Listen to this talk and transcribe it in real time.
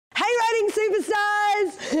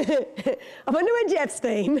I wonder where Jeff's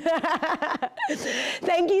been.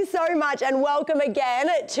 Thank you so much and welcome again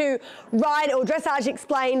to Dressage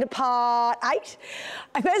Explained Part 8.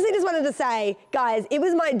 I firstly just wanted to say, guys, it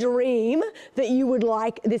was my dream that you would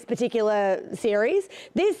like this particular series.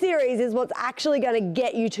 This series is what's actually going to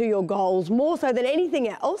get you to your goals more so than anything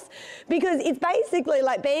else, because it's basically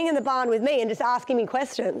like being in the barn with me and just asking me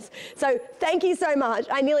questions. So thank you so much.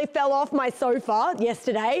 I nearly fell off my sofa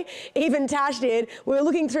yesterday. Even Tash did. We were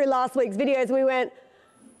looking through last week's videos and we went,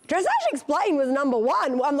 Dressage Explained was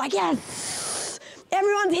 #1. I'm like, yes,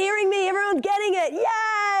 everyone's hearing me, everyone's getting it,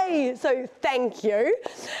 yay! So thank you.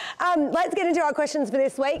 Let's get into our questions for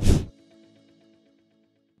this week.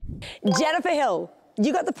 Jennifer Hill,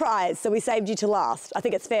 you got the prize, so we saved you to last. I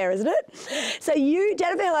think it's fair, isn't it? So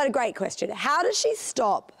Jennifer Hill had a great question. How does she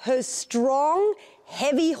stop her strong,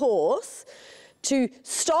 heavy horse to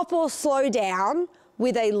stop or slow down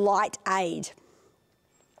with a light aid?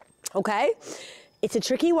 Okay, it's a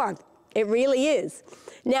tricky one. It really is.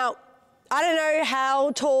 Now, I don't know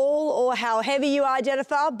how tall or how heavy you are,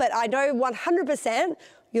 Jennifer, but I know 100%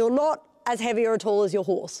 you're not as heavy or tall as your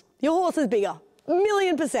horse. Your horse is bigger,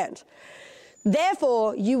 1,000,000%.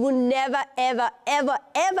 Therefore, you will never, ever, ever,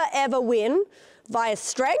 ever, ever win via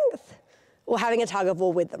strength or having a tug of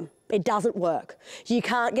war with them. It doesn't work. You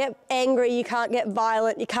can't get angry, you can't get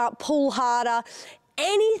violent, you can't pull harder.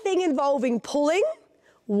 Anything involving pulling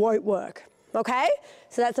won't work, okay?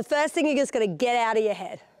 So that's the first thing you're just gonna get out of your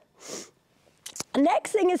head. The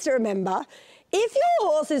next thing is to remember, if your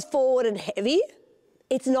horse is forward and heavy,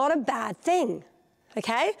 it's not a bad thing,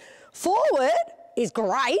 okay? Forward is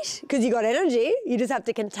great because you got energy, you just have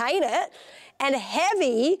to contain it. And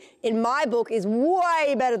heavy, in my book, is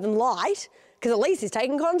way better than light because at least he's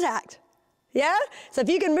taking contact. Yeah? So if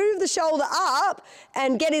you can move the shoulder up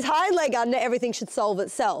and get his hind leg under, everything should solve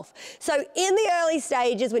itself. So in the early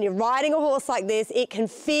stages, when you're riding a horse like this, it can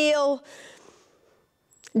feel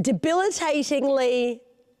debilitatingly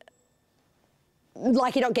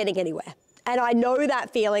like you're not getting anywhere. And I know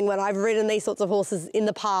that feeling when I've ridden these sorts of horses in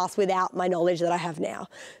the past without my knowledge that I have now.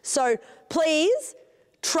 So please,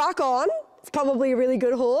 truck on. It's probably a really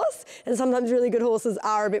good horse, and sometimes really good horses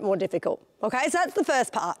are a bit more difficult. Okay, so that's the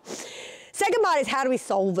first part. Second part is how do we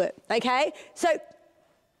solve it, okay? So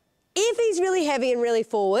if he's really heavy and really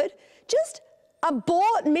forward, just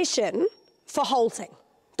abort mission for halting.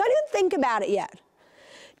 Don't even think about it yet.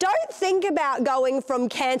 Don't think about going from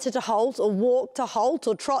canter to halt or walk to halt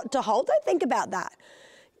or trot to halt. Don't think about that,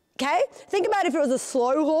 okay? Think about if it was a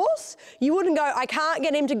slow horse, you wouldn't go, I can't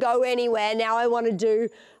get him to go anywhere, now I want to do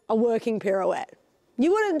a working pirouette.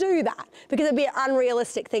 You wouldn't do that because it'd be an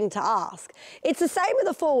unrealistic thing to ask. It's the same with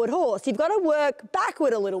a forward horse. You've got to work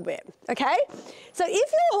backward a little bit, okay? So if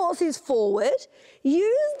your horse is forward,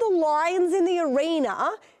 use the lines in the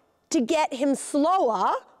arena to get him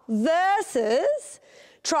slower versus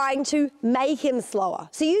trying to make him slower.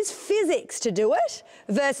 So use physics to do it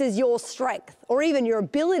versus your strength or even your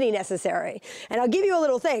ability necessary. And I'll give you a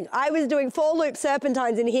little thing. I was doing 4-loop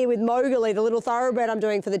serpentines in here with Mowgli, the little thoroughbred I'm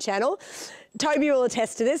doing for the channel. Toby will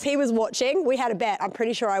attest to this. He was watching. We had a bet. I'm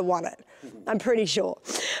pretty sure I won it. I'm pretty sure.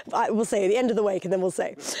 We'll see at the end of the week and then we'll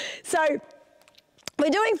see. So we're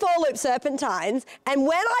doing 4-loop serpentines, and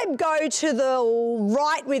when I go to the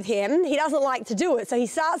right with him, he doesn't like to do it, so he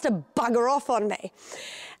starts to bugger off on me.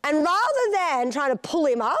 And rather than trying to pull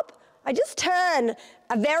him up, I just turn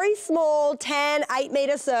a very small 10,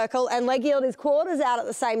 8-meter circle and leg yield his quarters out at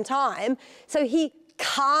the same time, so he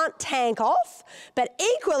can't tank off, but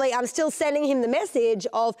equally I'm still sending him the message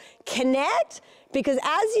of connect, because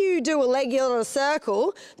as you do a leg yield on a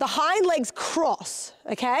circle, the hind legs cross,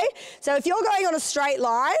 okay? So if you're going on a straight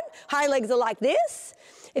line, hind legs are like this.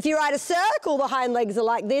 If you ride a circle, the hind legs are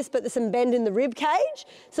like this, but there's some bend in the rib cage.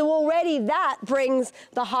 So already that brings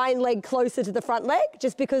the hind leg closer to the front leg,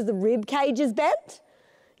 just because the rib cage is bent.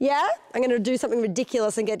 Yeah? I'm gonna do something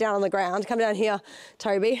ridiculous and get down on the ground. Come down here,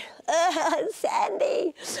 Toby.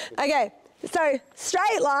 Sandy. Okay, so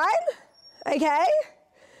straight line, okay?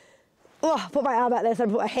 Oh, put my arm out there so I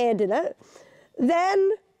put my hand in it.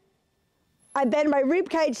 Then I bend my rib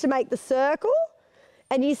cage to make the circle.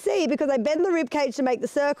 And you see, because I bend the rib cage to make the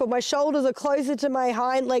circle, my shoulders are closer to my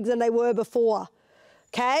hind legs than they were before,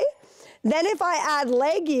 okay? Then if I add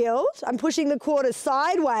leg yield, I'm pushing the quarters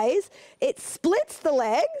sideways, it splits the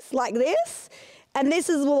legs like this, and this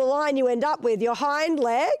is the line you end up with. Your hind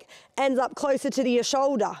leg ends up closer to your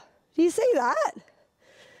shoulder. Do you see that?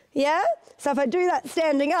 Yeah? So if I do that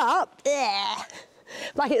standing up,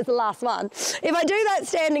 like it's the last one. If I do that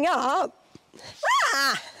standing up,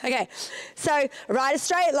 Okay, so ride a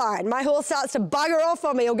straight line. My horse starts to bugger off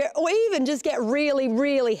on me or even just get really,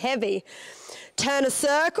 really heavy. Turn a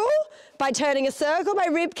circle. By turning a circle, my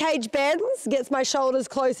rib cage bends, gets my shoulders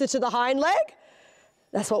closer to the hind leg.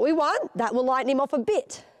 That's what we want. That will lighten him off a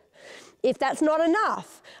bit. If that's not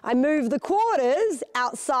enough, I move the quarters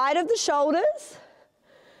outside of the shoulders,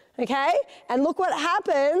 okay? And look what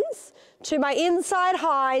happens to my inside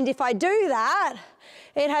hind. If I do that,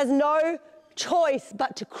 it has no choice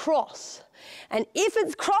but to cross. And if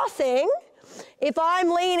it's crossing, if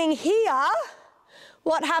I'm leaning here,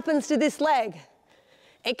 what happens to this leg?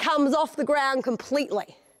 It comes off the ground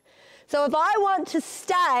completely. So if I want to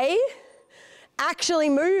stay actually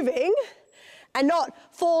moving and not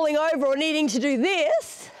falling over or needing to do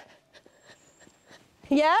this,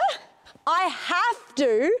 yeah, I have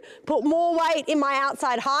to put more weight in my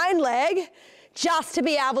outside hind leg just to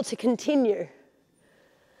be able to continue.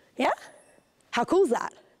 Yeah? How cool is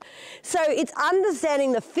that? So it's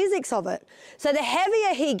understanding the physics of it. So the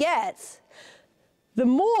heavier he gets, the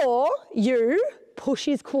more you push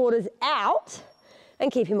his quarters out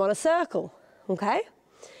and keep him on a circle, okay?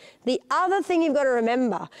 The other thing you've got to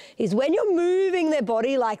remember is when you're moving their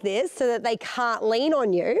body like this so that they can't lean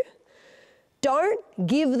on you, don't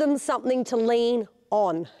give them something to lean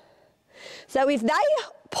on. So if they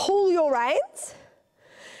pull your reins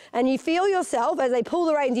and you feel yourself, as they pull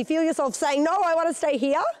the reins, you feel yourself saying, no, I want to stay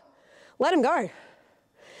here, let them go.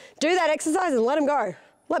 Do that exercise and let them go.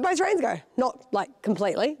 Let both reins go. Not like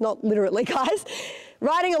completely, not literally, guys.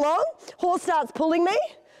 Riding along, horse starts pulling me,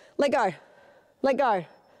 let go, let go,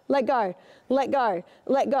 let go, let go,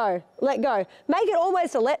 let go, let go. Make it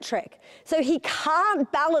almost electric. So he can't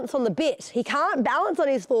balance on the bit. He can't balance on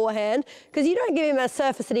his forehand because you don't give him a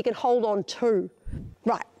surface that he can hold on to.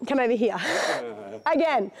 Right, come over here.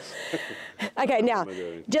 Again. Okay, now,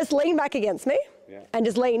 just lean back against me and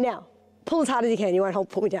just lean now. Pull as hard as you can, you won't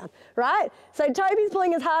pull me down, right? So Toby's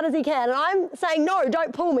pulling as hard as he can and I'm saying, no,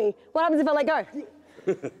 don't pull me. What happens if I let go?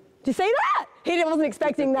 Do you see that? He wasn't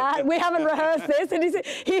expecting that. We haven't rehearsed this and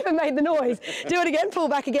he even made the noise. Do it again, pull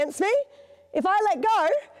back against me. If I let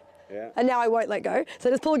go, and now I won't let go,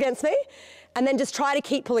 so just pull against me and then just try to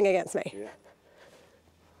keep pulling against me.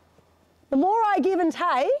 The more I give and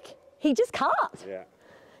take, he just can't.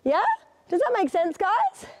 Yeah? Does that make sense,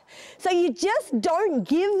 guys? So you just don't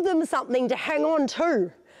give them something to hang on to.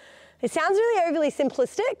 It sounds really overly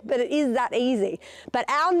simplistic, but it is that easy. But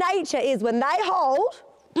our nature is when they hold,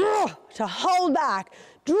 to hold back,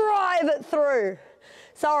 drive it through.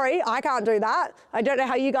 Sorry, I can't do that. I don't know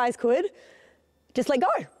how you guys could. Just let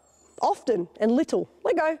go, often and little.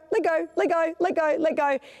 Let go, let go, let go, let go, let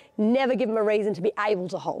go. Never give them a reason to be able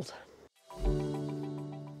to hold.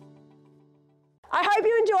 I hope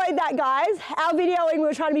you enjoyed that, guys. Our videoing, we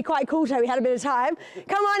were trying to be quite cool today. We had a bit of time.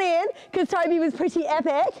 Come on in, because Toby was pretty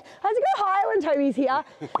epic. I have to go higher when Toby's here.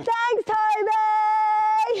 Thanks,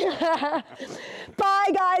 Toby!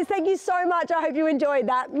 Bye, guys. Thank you so much. I hope you enjoyed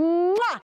that. Mwah!